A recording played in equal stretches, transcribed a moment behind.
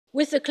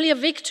With the clear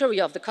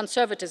victory of the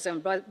Conservatives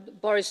and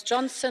Boris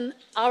Johnson,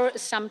 our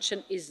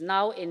assumption is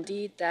now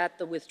indeed that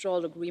the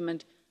withdrawal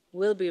agreement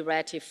will be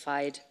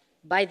ratified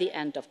by the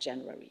end of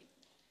January.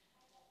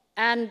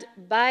 And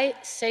by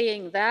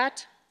saying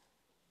that,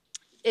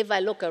 if I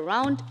look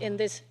around in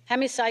this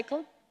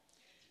hemicycle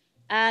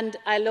and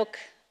I look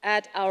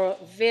at our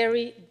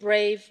very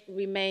brave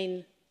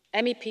Remain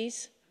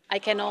MEPs, I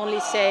can only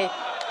say,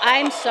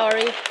 I'm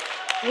sorry,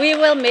 we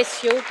will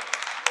miss you.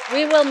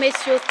 We will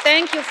miss you.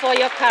 Thank you for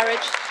your courage.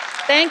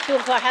 Thank you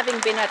for having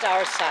been at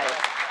our side.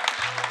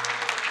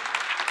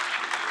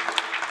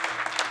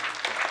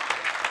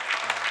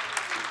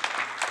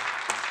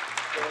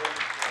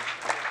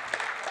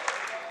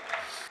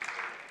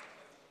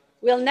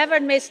 We'll never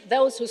miss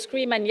those who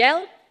scream and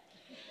yell.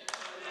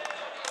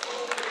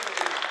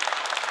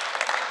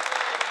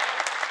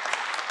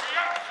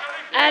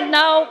 And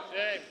now,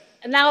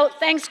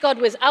 thanks God,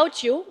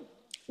 without you,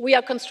 we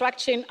are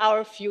constructing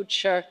our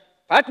future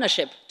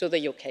partnership to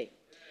the UK.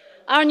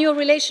 Our new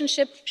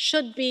relationship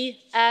should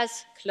be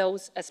as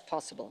close as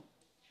possible,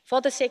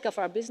 for the sake of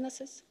our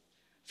businesses,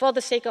 for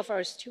the sake of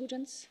our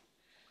students,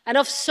 and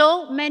of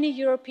so many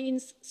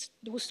Europeans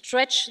who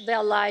stretch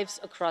their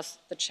lives across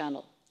the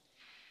Channel.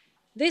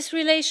 This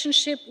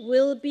relationship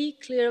will be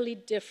clearly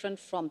different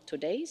from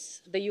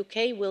today's. The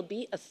UK will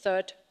be a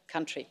third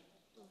country.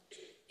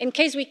 In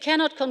case we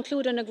cannot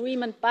conclude an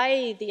agreement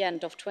by the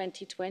end of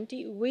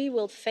 2020, we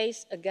will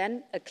face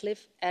again a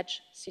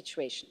cliff-edge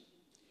situation.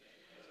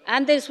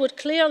 And this would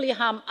clearly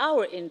harm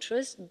our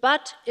interests,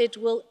 but it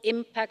will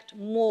impact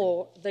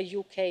more the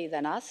UK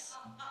than us,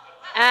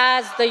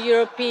 as the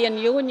European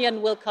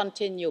Union will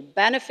continue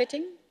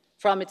benefiting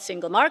from its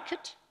single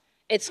market,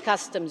 its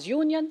customs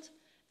unions,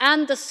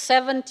 and the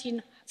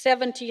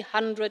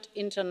 1,700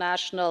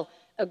 international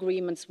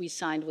agreements we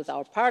signed with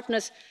our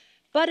partners,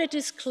 but it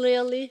is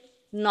clearly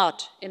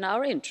not in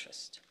our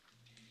interest.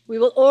 We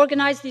will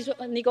organize these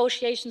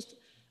negotiations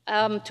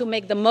to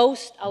make the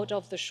most out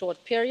of the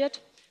short period.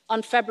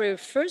 On February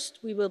 1st,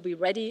 we will be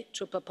ready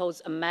to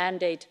propose a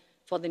mandate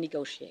for the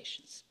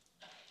negotiations.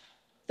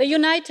 The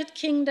United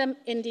Kingdom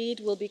indeed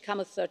will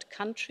become a third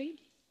country,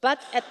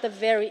 but at the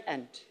very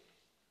end,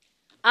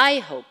 I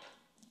hope,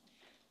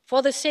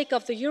 for the sake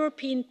of the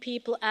European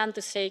people and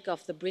the sake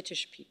of the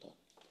British people,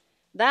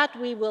 that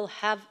we will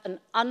have an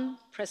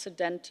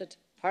unprecedented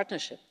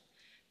partnership.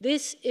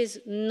 This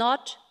is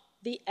not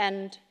the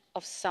end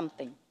of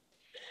something.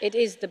 It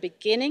is the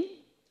beginning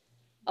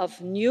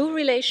of new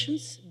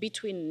relations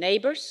between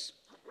neighbors,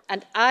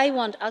 and I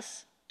want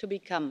us to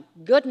become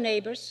good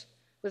neighbors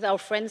with our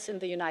friends in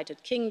the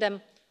United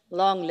Kingdom.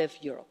 Long live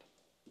Europe.